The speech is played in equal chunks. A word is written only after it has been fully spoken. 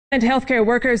And healthcare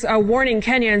workers are warning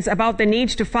Kenyans about the need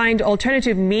to find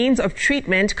alternative means of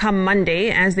treatment come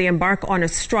Monday as they embark on a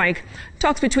strike.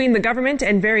 Talks between the government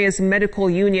and various medical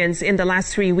unions in the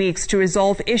last 3 weeks to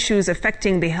resolve issues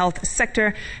affecting the health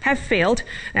sector have failed.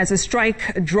 As the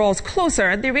strike draws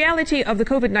closer, the reality of the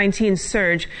COVID-19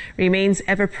 surge remains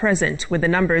ever present, with the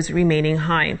numbers remaining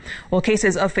high. While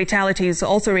cases of fatalities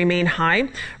also remain high.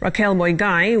 Raquel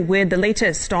Moigai with the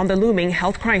latest on the looming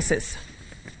health crisis.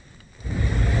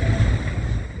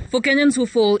 For Kenyans who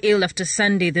fall ill after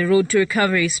Sunday, the road to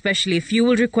recovery, especially if you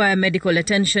will require medical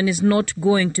attention, is not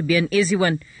going to be an easy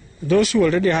one. Those who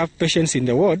already have patients in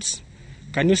the wards,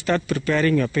 can you start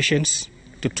preparing your patients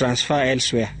to transfer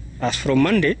elsewhere? As from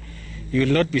Monday, you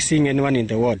will not be seeing anyone in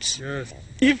the wards. Yes.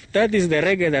 If that is the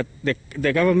reggae that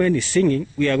the government is singing,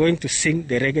 we are going to sing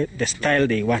the reggae the style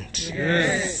they want.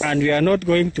 Yes. And we are not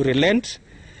going to relent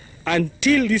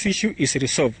until this issue is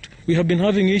resolved. We have been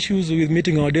having issues with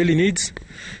meeting our daily needs,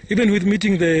 even with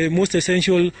meeting the most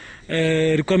essential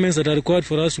requirements that are required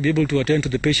for us to be able to attend to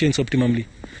the patients optimally.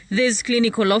 These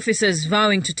clinical officers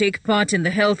vowing to take part in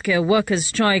the healthcare workers'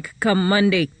 strike come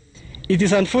Monday. It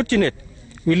is unfortunate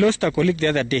we lost a colleague the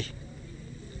other day.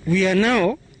 We are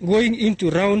now going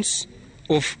into rounds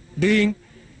of conducting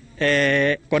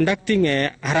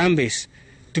harambes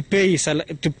to pay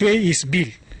his bill,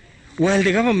 while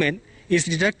the government is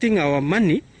deducting our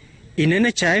money in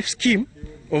NHIF scheme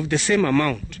of the same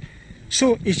amount.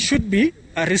 So it should be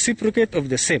a reciprocate of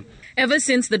the same. Ever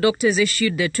since the doctors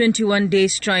issued their 21-day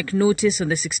strike notice on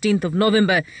the 16th of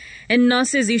November and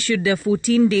nurses issued their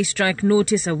 14-day strike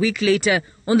notice a week later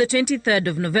on the 23rd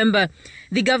of November,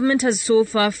 the government has so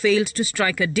far failed to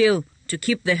strike a deal to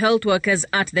keep the health workers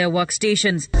at their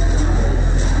workstations.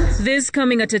 This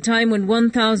coming at a time when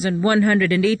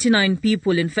 1,189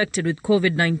 people infected with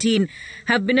COVID-19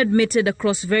 have been admitted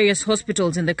across various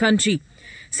hospitals in the country,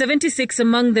 76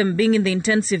 among them being in the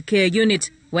intensive care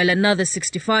unit, while another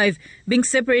 65 being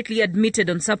separately admitted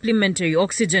on supplementary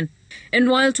oxygen. And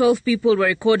while 12 people were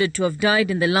recorded to have died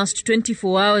in the last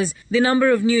 24 hours, the number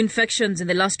of new infections in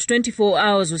the last 24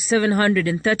 hours was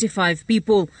 735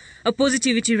 people, a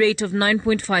positivity rate of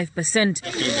 9.5%.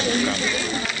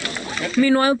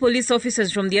 Meanwhile, police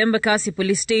officers from the Embakasi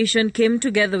police station came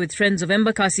together with Friends of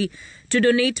Embakasi to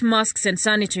donate masks and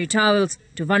sanitary towels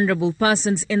to vulnerable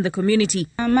persons in the community.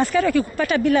 Maskari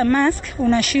wakikupata bila mask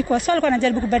unashikwa. So alikuwa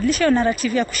anajaribu kubadilisha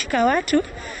narrative ya kushika watu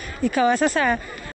ikawa sasa